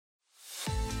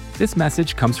This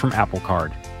message comes from Apple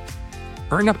Card.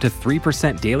 Earn up to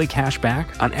 3% daily cash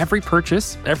back on every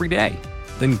purchase every day.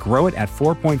 Then grow it at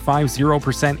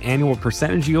 4.50% annual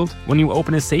percentage yield when you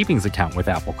open a savings account with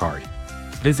Apple Card.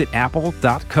 Visit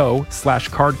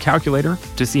apple.co/card calculator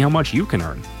to see how much you can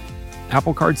earn.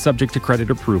 Apple Card subject to credit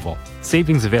approval.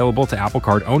 Savings available to Apple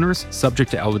Card owners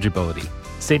subject to eligibility.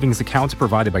 Savings accounts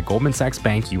provided by Goldman Sachs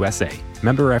Bank USA.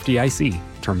 Member FDIC.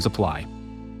 Terms apply.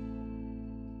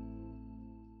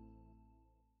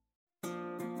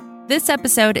 This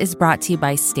episode is brought to you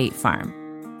by State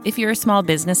Farm. If you're a small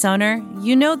business owner,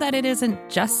 you know that it isn't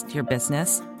just your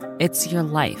business, it's your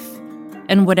life.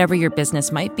 And whatever your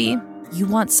business might be, you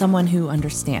want someone who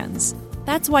understands.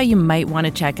 That's why you might want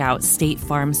to check out State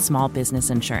Farm Small Business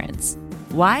Insurance.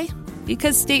 Why?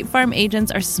 Because State Farm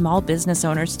agents are small business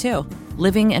owners too,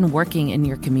 living and working in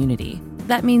your community.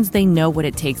 That means they know what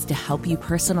it takes to help you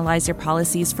personalize your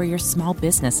policies for your small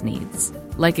business needs.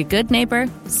 Like a good neighbor,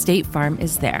 State Farm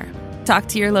is there. Talk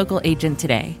to your local agent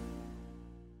today.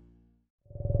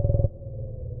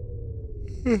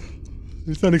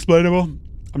 It's unexplainable.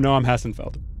 I'm Noam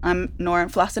Hassenfeld. I'm Nora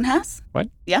Flossenhass. What?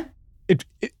 Yeah. It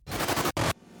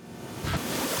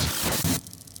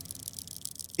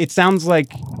sounds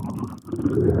like...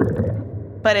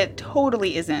 But it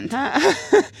totally isn't.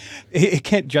 It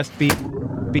can't just be...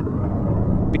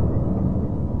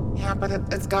 Yeah, but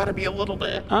it's got to be a little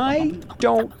bit. I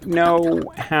don't know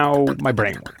how my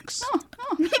brain works.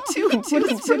 Me too. Hope you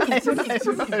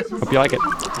like it.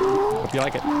 Hope you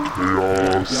like it.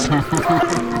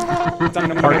 It's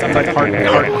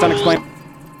unexplainable.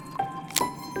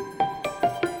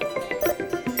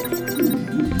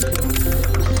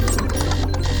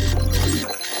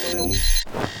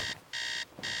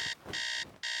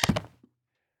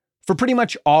 For pretty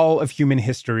much all of human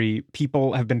history,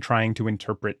 people have been trying to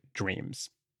interpret dreams.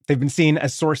 They've been seen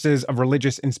as sources of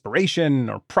religious inspiration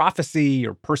or prophecy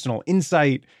or personal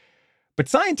insight. But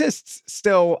scientists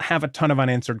still have a ton of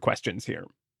unanswered questions here.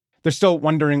 They're still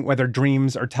wondering whether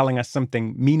dreams are telling us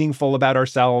something meaningful about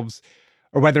ourselves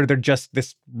or whether they're just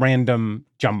this random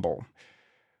jumble.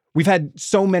 We've had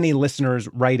so many listeners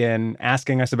write in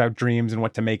asking us about dreams and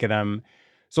what to make of them.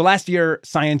 So last year,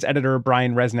 science editor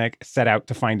Brian Resnick set out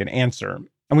to find an answer,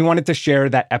 and we wanted to share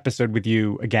that episode with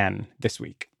you again this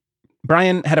week.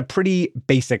 Brian had a pretty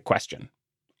basic question.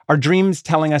 Are dreams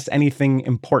telling us anything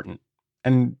important?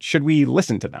 And should we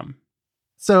listen to them?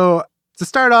 So to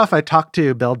start off, I talked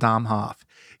to Bill Domhoff.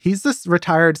 He's this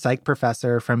retired psych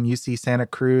professor from UC Santa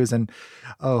Cruz, and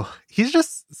he's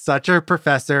just such a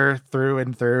professor through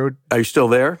and through. Are you still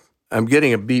there? I'm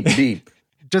getting a beep beep.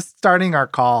 Just starting our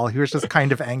call, he was just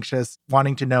kind of anxious,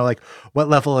 wanting to know what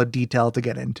level of detail to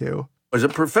get into. As a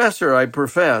professor, I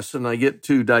profess, and I get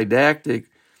too didactic.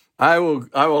 I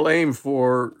will aim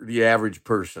for the average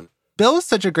person. Bill is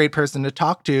such a great person to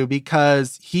talk to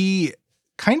because he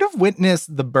kind of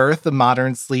witnessed the birth of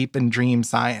modern sleep and dream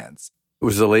science. It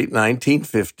was the late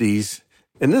 1950s,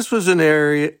 and this was an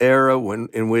era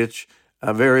in which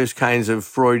various kinds of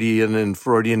Freudian and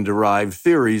Freudian-derived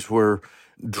theories were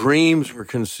dreams were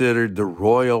considered the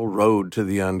royal road to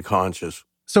the unconscious.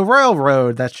 So Royal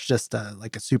Road, that's just a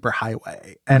super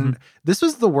highway. And this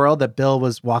was the world that Bill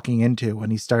was walking into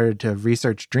when he started to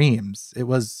research dreams. It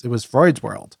was Freud's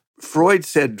world. Freud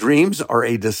said dreams are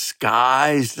a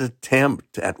disguised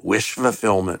attempt at wish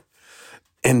fulfillment.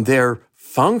 And their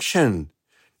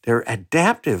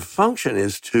adaptive function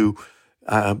is to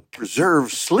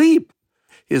preserve sleep.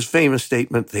 His famous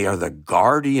statement, they are the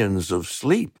guardians of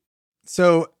sleep.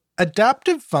 So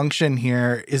adaptive function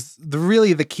here is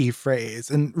really the key phrase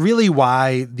and really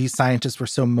why these scientists were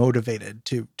so motivated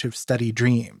to study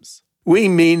dreams. We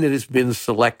mean that it's been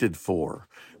selected for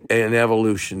in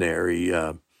evolutionary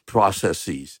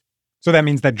processes. So that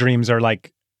means that dreams are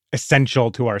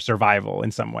essential to our survival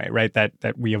in some way, right?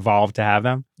 That we evolved to have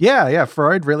them? Yeah.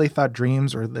 Freud really thought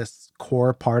dreams were this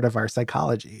core part of our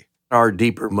psychology. Our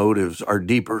deeper motives, our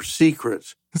deeper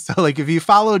secrets. So if you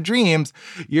follow dreams,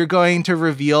 you're going to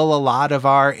reveal a lot of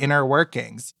our inner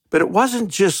workings. But it wasn't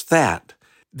just that.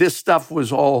 This stuff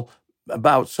was all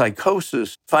about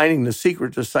psychosis, finding the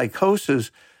secret to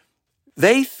psychosis.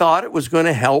 They thought it was going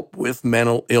to help with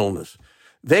mental illness.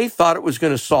 They thought it was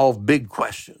going to solve big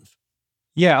questions.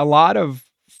 Yeah, a lot of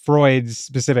Freud's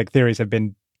specific theories have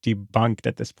been debunked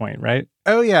at this point, right?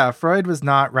 Oh, yeah. Freud was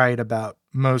not right about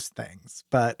most things,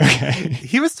 but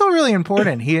he was still really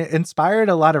important. He inspired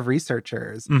a lot of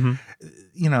researchers.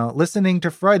 Listening to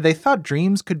Freud, they thought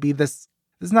dreams could be this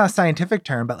is not a scientific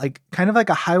term, but kind of like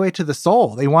a highway to the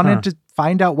soul. They wanted to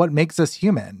find out what makes us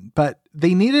human, but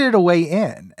they needed a way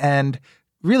in. And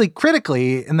really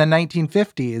critically, in the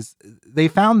 1950s, they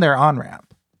found their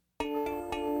on-ramp.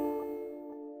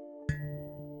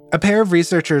 A pair of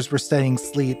researchers were studying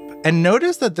sleep and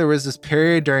noticed that there was this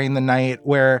period during the night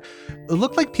where it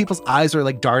looked like people's eyes were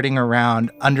like darting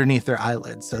around underneath their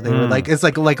eyelids. So they were like, it's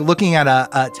like looking at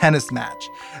a tennis match.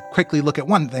 Quickly look at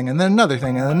one thing and then another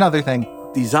thing and another thing.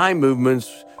 These eye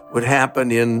movements would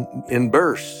happen in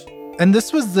bursts. And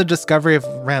this was the discovery of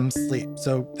REM sleep.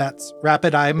 So that's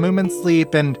rapid eye movement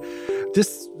sleep. And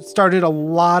this started a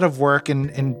lot of work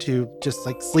into just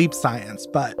like sleep science.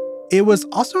 But it was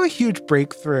also a huge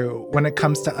breakthrough when it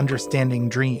comes to understanding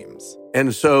dreams.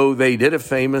 And so they did a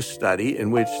famous study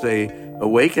in which they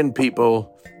awakened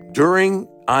people during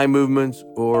eye movements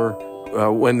or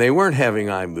when they weren't having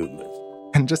eye movements.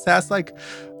 And just asked, like,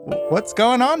 what's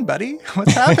going on, buddy?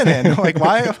 What's happening? Like,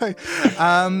 why?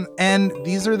 And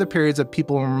these are the periods that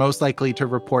people were most likely to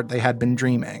report they had been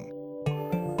dreaming.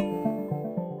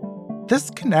 This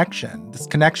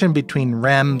connection between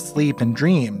REM, sleep, and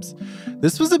dreams,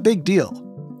 this was a big deal.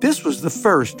 This was the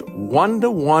first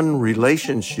one-to-one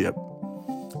relationship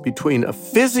between a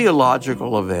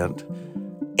physiological event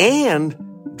and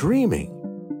dreaming.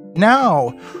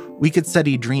 Now, we could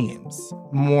study dreams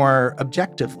more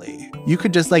objectively. You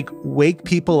could just like wake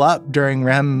people up during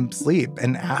REM sleep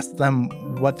and ask them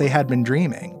what they had been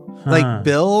dreaming. Like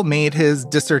Bill made his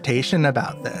dissertation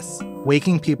about this,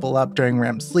 waking people up during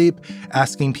REM sleep,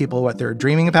 asking people what they're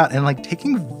dreaming about, and like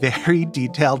taking very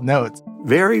detailed notes.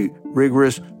 Very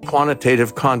rigorous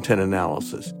quantitative content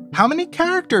analysis. How many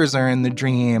characters are in the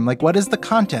dream? Like, what is the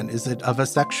content? Is it of a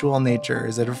sexual nature?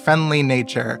 Is it a friendly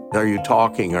nature? Are you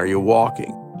talking? Are you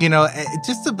walking? You know,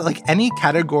 just like any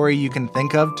category you can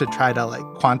think of to try to like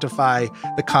quantify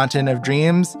the content of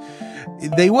dreams,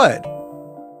 they would.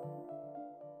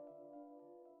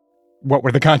 What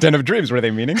were the content of dreams? Were they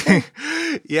meaningful?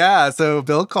 Yeah, so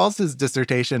Bill calls his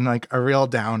dissertation like a real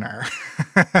downer.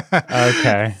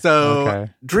 Okay.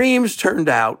 Dreams turned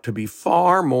out to be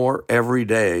far more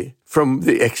everyday from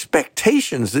the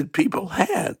expectations that people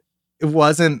had. It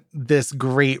wasn't this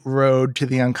great road to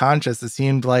the unconscious. It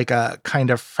seemed like a kind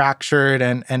of fractured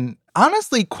and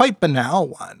honestly quite banal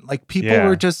one. Like people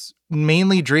were just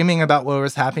mainly dreaming about what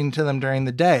was happening to them during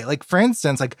the day. Like for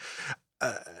instance, like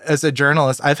as a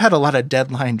journalist, I've had a lot of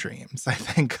deadline dreams. I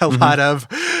think a lot of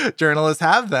journalists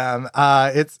have them.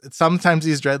 It's sometimes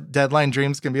these deadline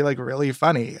dreams can be like really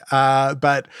funny.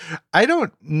 But I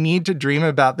don't need to dream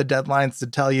about the deadlines to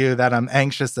tell you that I'm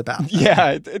anxious about them.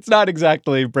 Yeah, it's not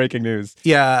exactly breaking news.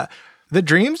 Yeah. The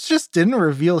dreams just didn't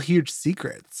reveal huge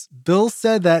secrets. Bill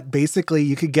said that basically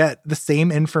you could get the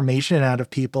same information out of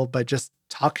people by just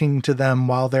talking to them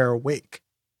while they're awake.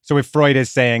 So if Freud is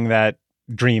saying that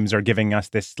dreams are giving us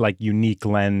this like unique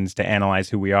lens to analyze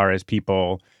who we are as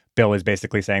people, Bill is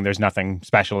basically saying there's nothing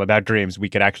special about dreams. We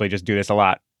could actually just do this a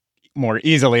lot more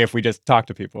easily if we just talk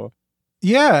to people.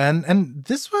 Yeah, and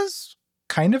this was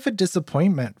kind of a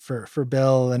disappointment for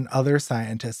Bill and other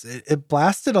scientists. It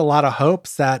blasted a lot of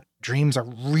hopes that dreams are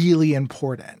really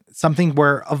important, something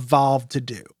we're evolved to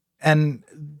do. And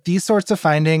these sorts of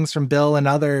findings from Bill and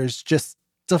others just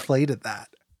deflated that.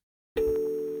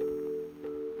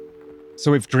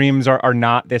 So if dreams are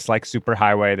not this like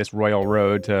superhighway, this royal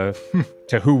road to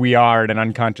who we are at an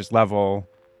unconscious level,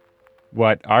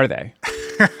 what are they?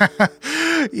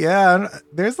 Yeah,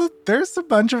 there's a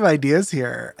bunch of ideas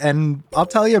here, and I'll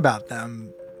tell you about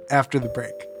them after the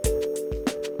break.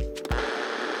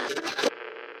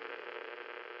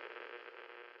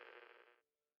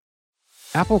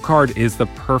 Apple Card is the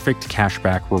perfect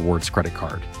cashback rewards credit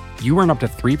card. You earn up to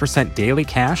 3% daily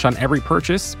cash on every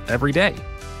purchase every day.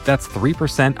 That's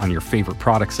 3% on your favorite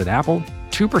products at Apple,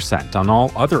 2% on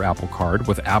all other Apple Card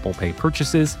with Apple Pay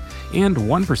purchases, and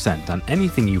 1% on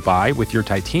anything you buy with your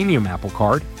titanium Apple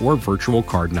Card or virtual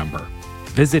card number.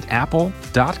 Visit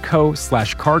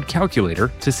apple.co/card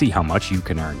calculator to see how much you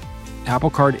can earn.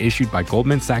 Apple Card issued by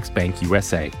Goldman Sachs Bank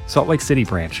USA, Salt Lake City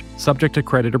branch, subject to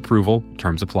credit approval,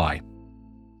 terms apply.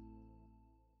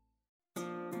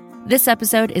 This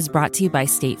episode is brought to you by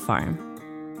State Farm.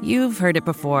 You've heard it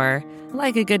before.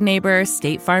 Like a good neighbor,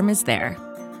 State Farm is there.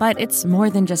 But it's more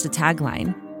than just a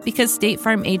tagline, because State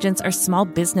Farm agents are small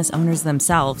business owners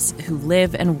themselves who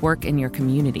live and work in your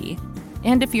community.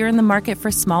 And if you're in the market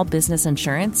for small business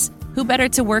insurance, who better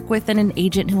to work with than an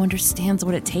agent who understands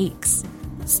what it takes?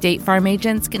 State Farm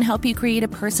agents can help you create a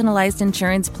personalized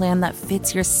insurance plan that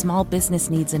fits your small business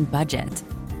needs and budget.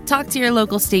 Talk to your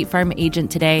local State Farm agent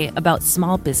today about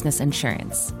small business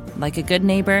insurance. Like a good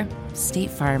neighbor, State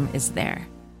Farm is there.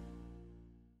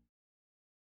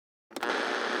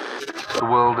 The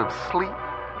world of sleep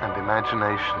and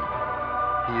imagination.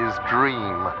 He is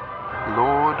Dream,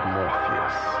 Lord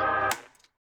Morpheus.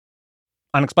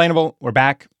 Unexplainable, we're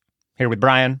back here with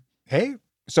Brian. Hey.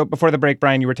 So before the break,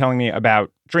 Brian, you were telling me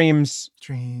about dreams.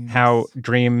 How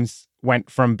dreams went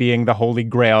from being the holy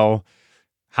grail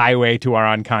highway to our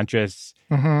unconscious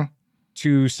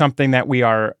to something that we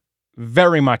are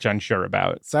very much unsure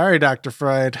about. Sorry, Dr.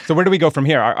 Freud. So where do we go from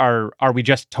here? Are we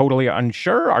just totally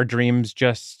unsure? Are dreams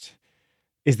just...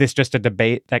 Is this just a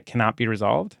debate that cannot be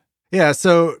resolved? Yeah,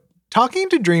 so talking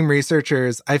to dream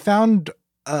researchers, I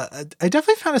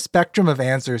definitely found a spectrum of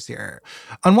answers here.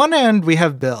 On one end, we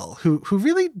have Bill, who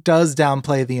really does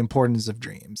downplay the importance of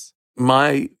dreams.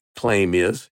 My claim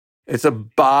is it's a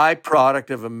byproduct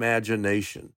of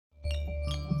imagination.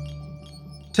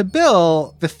 To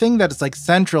Bill, the thing that is like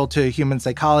central to human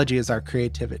psychology is our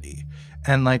creativity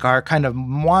and like our kind of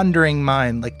wandering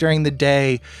mind. Like during the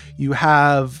day, you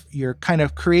have your kind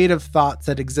of creative thoughts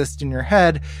that exist in your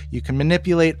head. You can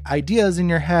manipulate ideas in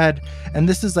your head. And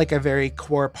this is like a very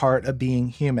core part of being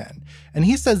human. And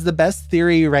he says the best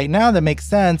theory right now that makes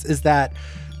sense is that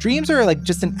dreams are like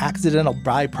just an accidental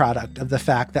byproduct of the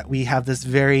fact that we have this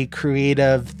very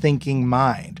creative thinking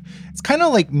mind. It's kind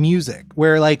of like music,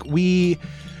 where like we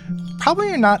probably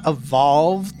are not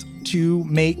evolved to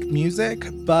make music,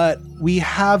 but we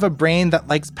have a brain that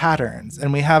likes patterns,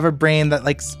 and we have a brain that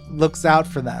like looks out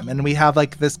for them, and we have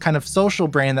like this kind of social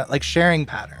brain that likes sharing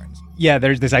patterns. Yeah,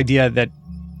 there's this idea that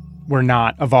we're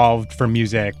not evolved for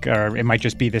music, or it might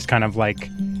just be this kind of like,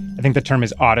 I think the term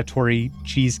is auditory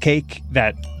cheesecake,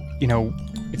 that, you know,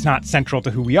 it's not central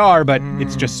to who we are, but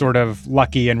it's just sort of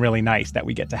lucky and really nice that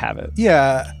we get to have it.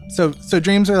 Yeah. So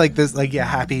dreams are like this, like,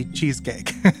 happy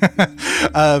cheesecake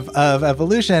of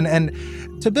evolution. And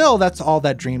to Bill, that's all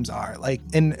that dreams are. Like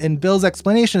in Bill's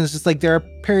explanation, it's just like there are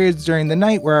periods during the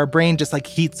night where our brain just like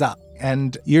heats up,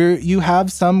 and you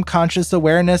have some conscious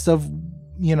awareness of,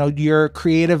 you know, your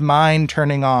creative mind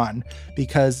turning on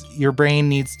because your brain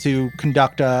needs to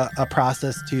conduct a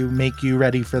process to make you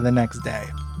ready for the next day.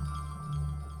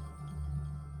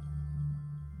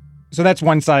 So that's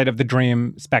one side of the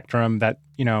dream spectrum, that,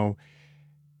 you know,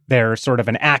 they're sort of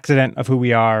an accident of who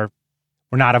we are.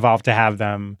 We're not evolved to have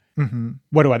them. Mm-hmm.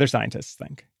 What do other scientists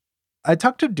think? I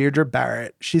talked to Deirdre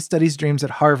Barrett. She studies dreams at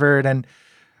Harvard. And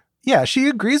yeah, she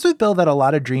agrees with Bill that a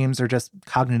lot of dreams are just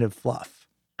cognitive fluff.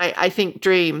 I think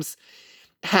dreams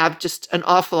have just an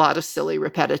awful lot of silly,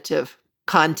 repetitive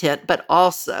content, but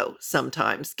also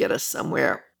sometimes get us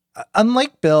somewhere.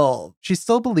 Unlike Bill, she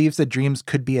still believes that dreams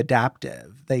could be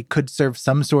adaptive. They could serve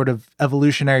some sort of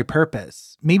evolutionary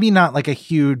purpose. Maybe not like a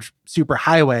huge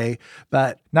superhighway,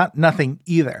 but nothing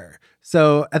either.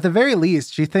 So at the very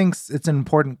least, she thinks it's an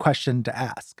important question to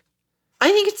ask.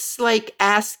 I think it's like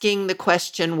asking the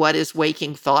question, what is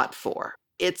waking thought for?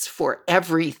 It's for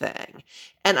everything.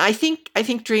 And I think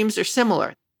dreams are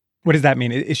similar. What does that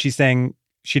mean? Is she saying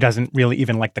she doesn't really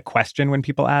even like the question when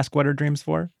people ask what are dreams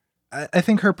for? I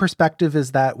think her perspective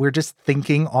is that we're just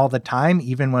thinking all the time,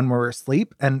 even when we're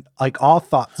asleep. And like all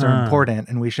thoughts are important,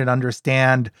 and we should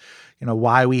understand, you know,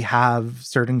 why we have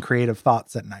certain creative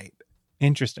thoughts at night.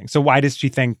 Interesting. So why does she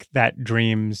think that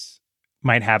dreams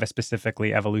might have a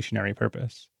specifically evolutionary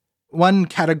purpose? One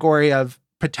category of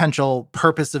potential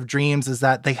purpose of dreams is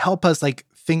that they help us like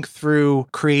think through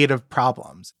creative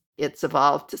problems. It's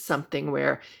evolved to something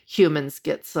where humans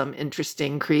get some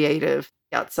interesting, creative,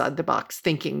 outside the box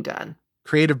thinking done.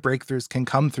 Creative breakthroughs can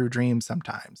come through dreams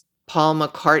sometimes. Paul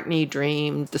McCartney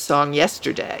dreamed the song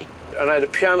Yesterday. And I had a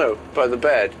piano by the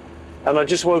bed, and I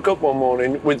just woke up one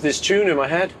morning with this tune in my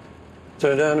head. It's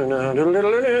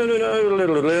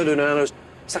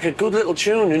like a good little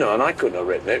tune, you know, and I couldn't have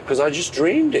written it because I just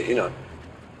dreamed it, you know.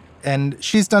 And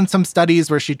she's done some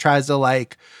studies where she tries to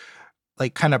like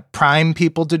kind of prime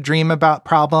people to dream about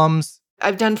problems.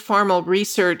 I've done formal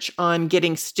research on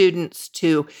getting students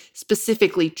to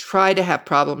specifically try to have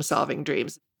problem-solving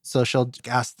dreams. So she'll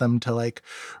ask them to like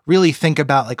really think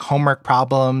about like homework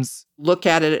problems. Look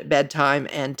at it at bedtime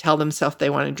and tell themselves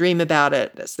they want to dream about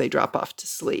it as they drop off to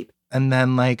sleep. And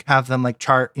then like have them like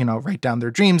chart, you know, write down their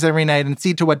dreams every night and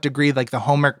see to what degree like the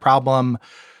homework problem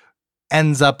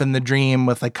ends up in the dream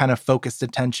with like kind of focused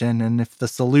attention, and if the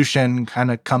solution kind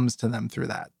of comes to them through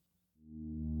that.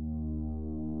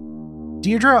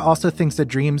 Deirdre also thinks that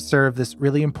dreams serve this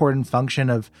really important function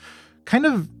of kind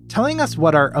of telling us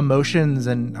what our emotions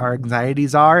and our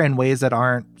anxieties are in ways that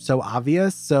aren't so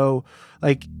obvious. So,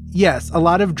 like, yes, a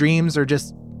lot of dreams are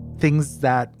just things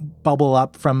that bubble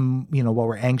up from, you know, what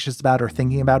we're anxious about or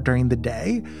thinking about during the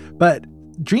day. But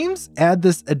dreams add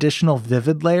this additional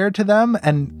vivid layer to them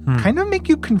and kind of make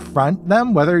you confront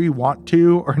them whether you want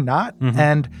to or not. Mm-hmm.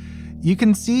 And You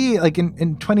can see, like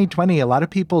in 2020, a lot of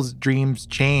people's dreams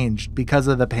changed because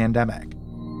of the pandemic.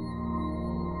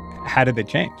 How did they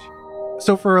change?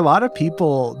 So for a lot of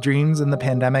people, dreams in the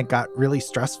pandemic got really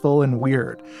stressful and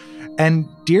weird. And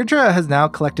Deirdre has now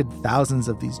collected thousands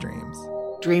of these dreams.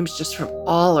 Dreams just from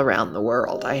all around the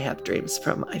world. I have dreams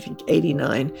from, I think,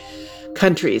 89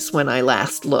 countries when I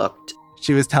last looked.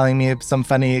 She was telling me some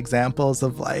funny examples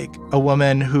of like a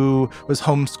woman who was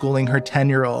homeschooling her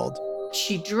 10-year-old.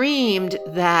 She dreamed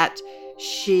that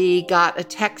she got a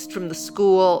text from the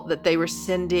school that they were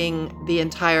sending the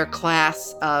entire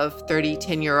class of 30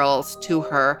 10-year-olds to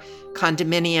her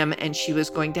condominium, and she was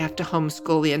going to have to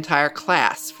homeschool the entire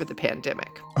class for the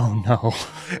pandemic. Oh, no.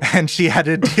 And she had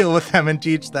to deal with them and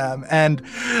teach them. And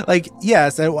like,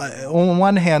 yes, on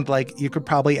one hand, like you could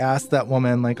probably ask that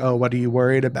woman, like, oh, what are you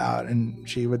worried about? And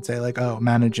she would say like, oh,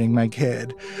 managing my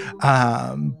kid.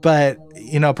 But,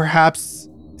 you know, perhaps,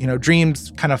 you know,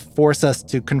 dreams kind of force us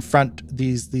to confront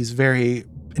these very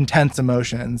intense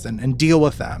emotions and deal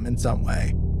with them in some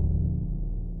way.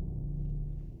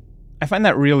 I find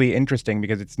that really interesting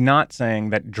because it's not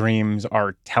saying that dreams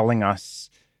are telling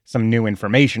us some new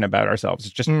information about ourselves.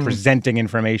 It's just presenting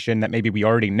information that maybe we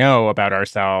already know about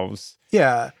ourselves.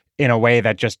 Yeah. In a way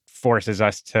that just forces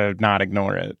us to not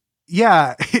ignore it.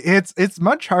 Yeah, it's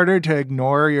much harder to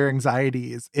ignore your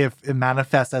anxieties if it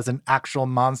manifests as an actual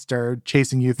monster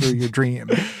chasing you through your dream.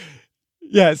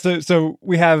 Yeah, so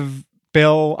we have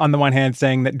Bill on the one hand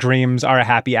saying that dreams are a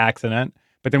happy accident,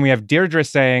 but then we have Deirdre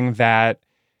saying that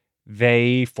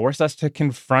they force us to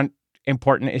confront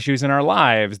important issues in our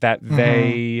lives, that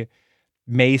they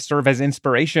may serve as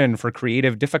inspiration for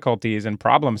creative difficulties and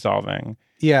problem solving.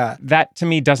 Yeah. That to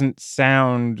me doesn't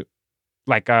sound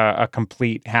like a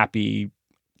complete happy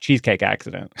cheesecake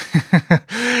accident.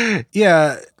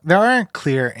 Yeah, there aren't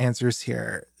clear answers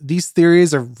here. These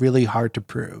theories are really hard to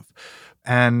prove,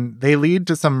 and they lead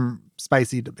to some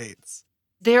spicy debates.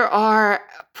 There are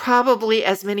probably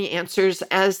as many answers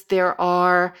as there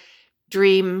are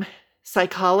dream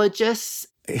psychologists.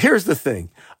 Here's the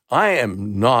thing. I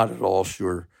am not at all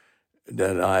sure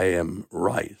that I am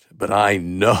right, but I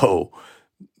know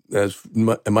as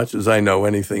much as I know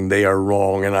anything, they are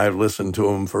wrong, and I've listened to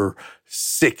them for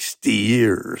 60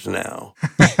 years now.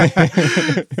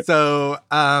 So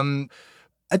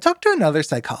I talked to another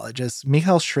psychologist,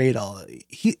 Michael Schradel.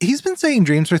 He's been studying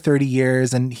dreams for 30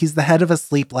 years, and he's the head of a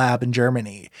sleep lab in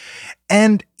Germany.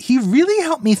 And he really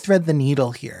helped me thread the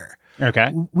needle here.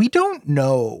 Okay. We don't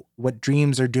know what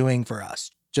dreams are doing for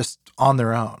us just on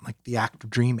their own, like the act of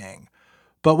dreaming.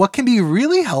 But what can be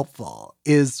really helpful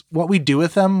is what we do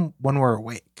with them when we're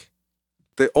awake.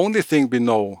 The only thing we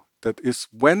know that is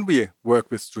when we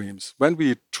work with dreams, when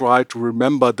we try to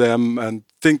remember them and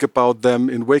think about them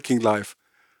in waking life,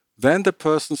 then the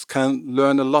persons can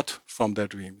learn a lot from their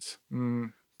dreams.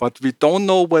 But we don't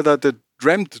know whether the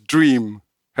dreamt dream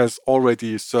has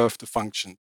already served a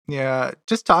function. Yeah,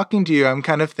 just talking to you, I'm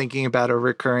kind of thinking about a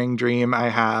recurring dream I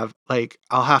have. Like,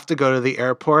 I'll have to go to the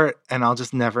airport and I'll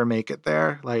just never make it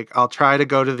there. Like, I'll try to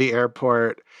go to the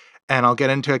airport and I'll get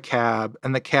into a cab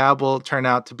and the cab will turn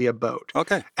out to be a boat.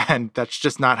 Okay. And that's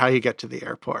just not how you get to the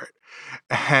airport.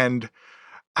 And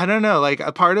I don't know, like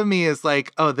a part of me is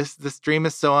like, oh, this dream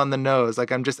is so on the nose.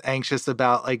 Like, I'm just anxious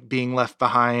about like being left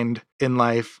behind in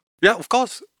life. Yeah, of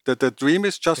course. The dream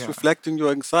is just reflecting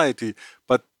your anxiety.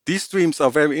 But these dreams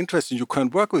are very interesting. You can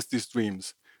work with these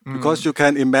dreams because you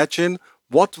can imagine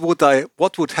what would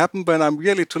happen when I'm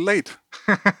really too late.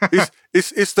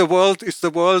 Is the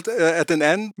world at an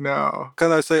end? No.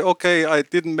 Can I say, okay, I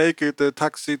didn't make it. The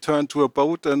taxi turned to a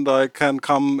boat, and I can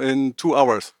come in 2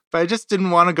 hours. But I just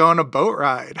didn't want to go on a boat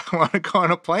ride. I want to go on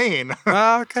a plane.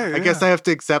 Okay. I guess I have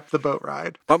to accept the boat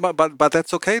ride. But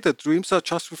that's okay. The dreams are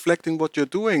just reflecting what you're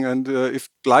doing. And if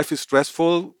life is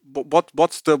stressful,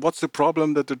 what's the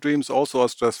problem that the dreams also are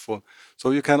stressful?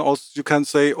 So you can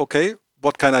say, okay,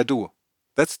 what can I do?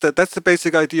 That's the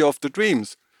basic idea of the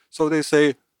dreams. So they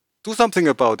say, do something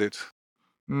about it.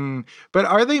 But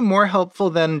are they more helpful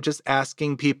than just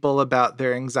asking people about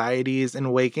their anxieties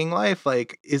in waking life?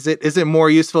 Like, is it more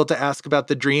useful to ask about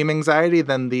the dream anxiety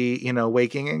than the,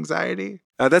 waking anxiety?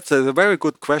 That's a very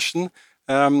good question.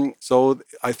 So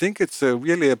I think it's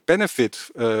really a benefit,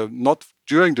 not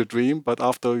during the dream, but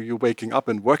after you're waking up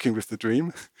and working with the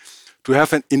dream, to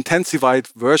have an intensified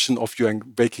version of your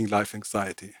waking life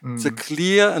anxiety. It's a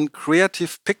clear and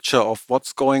creative picture of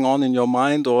what's going on in your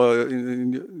mind or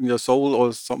in your soul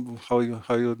or how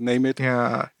you name it.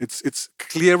 Yeah. It's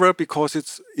clearer because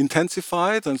it's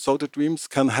intensified, and so the dreams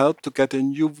can help to get a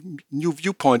new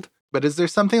viewpoint. But is there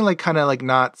something like kind of like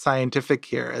not scientific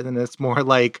here, and it's more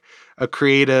like a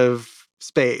creative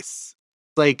space,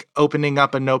 like opening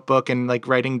up a notebook and like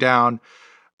writing down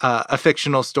a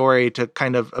fictional story to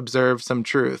kind of observe some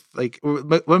truth. Like,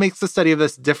 what makes the study of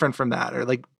this different from that, or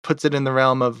like puts it in the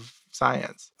realm of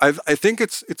science? I think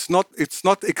it's not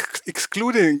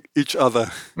excluding each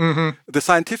other. Mm-hmm. The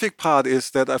scientific part is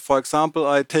that, for example,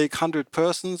 I take 100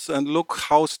 persons and look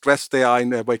how stressed they are in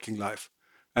their waking life.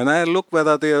 And I look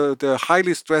whether the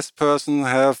highly stressed person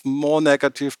have more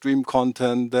negative dream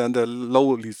content than the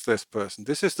lowly stressed person.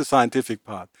 This is the scientific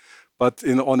part. But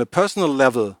on a personal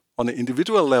level, on an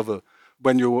individual level,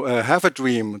 when you have a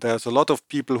dream, there's a lot of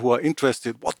people who are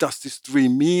interested, what does this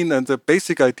dream mean? And the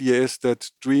basic idea is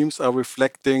that dreams are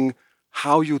reflecting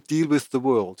how you deal with the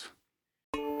world.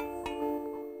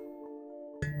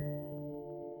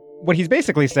 What he's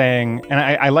basically saying, and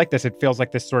I like this, it feels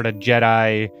like this sort of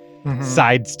Jedi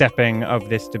sidestepping of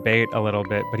this debate a little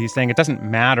bit, but he's saying it doesn't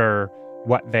matter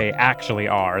what they actually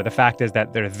are. The fact is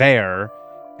that they're there,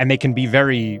 and they can be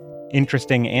very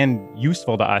interesting and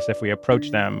useful to us if we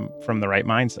approach them from the right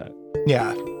mindset.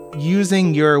 Yeah.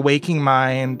 Using your waking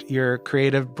mind, your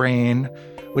creative brain,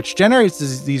 which generates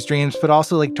these dreams, but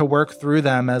also like to work through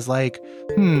them as like,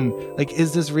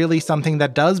 is this really something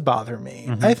that does bother me?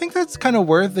 Mm-hmm. I think that's kind of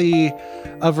worthy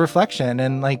of reflection.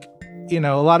 And like, a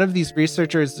lot of these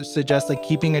researchers suggest like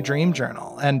keeping a dream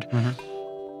journal. And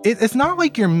it's not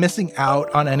like you're missing out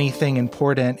on anything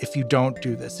important if you don't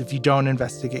do this, if you don't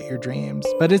investigate your dreams.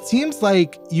 But it seems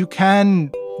like you can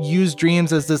use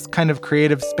dreams as this kind of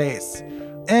creative space.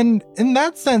 And in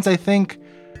that sense, I think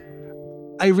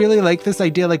I really like this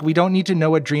idea, like we don't need to know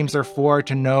what dreams are for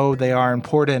to know they are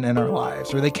important in our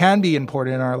lives, or they can be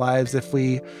important in our lives if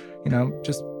we,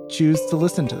 just choose to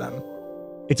listen to them.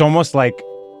 It's almost like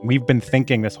we've been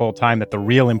thinking this whole time that the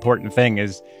real important thing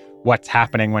is what's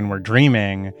happening when we're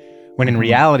dreaming, when in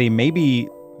reality, maybe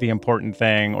the important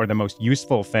thing or the most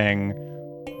useful thing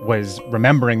was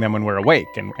remembering them when we're awake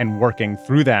and working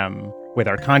through them with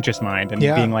our conscious mind and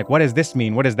being like, what does this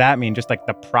mean? What does that mean? Just like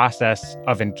the process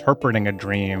of interpreting a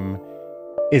dream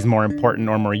is more important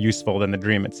or more useful than the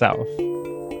dream itself.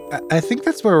 I think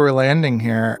that's where we're landing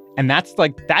here. And that's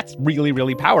really,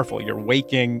 really powerful, your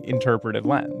waking interpretive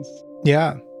lens.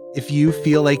 Yeah. If you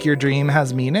feel like your dream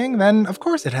has meaning, then of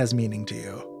course it has meaning to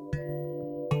you.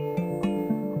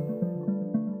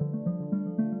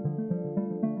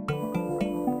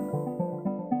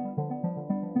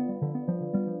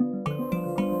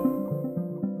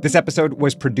 This episode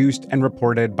was produced and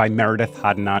reported by Meredith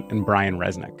Hodnott and Brian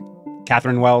Resnick.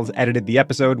 Catherine Wells edited the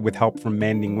episode with help from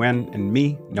Manding Nguyen and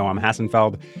me, Noam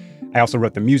Hassenfeld. I also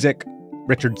wrote the music.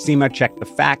 Richard Sima checked the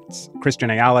facts.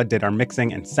 Christian Ayala did our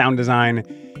mixing and sound design.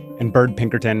 And Bird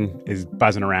Pinkerton is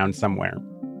buzzing around somewhere.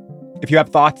 If you have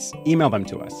thoughts, email them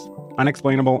to us,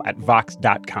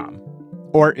 unexplainable@vox.com.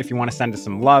 Or if you want to send us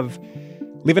some love,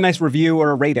 leave a nice review or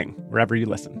a rating wherever you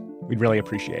listen. We'd really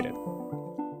appreciate it.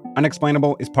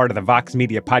 Unexplainable is part of the Vox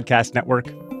Media Podcast Network,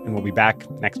 and we'll be back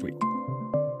next week.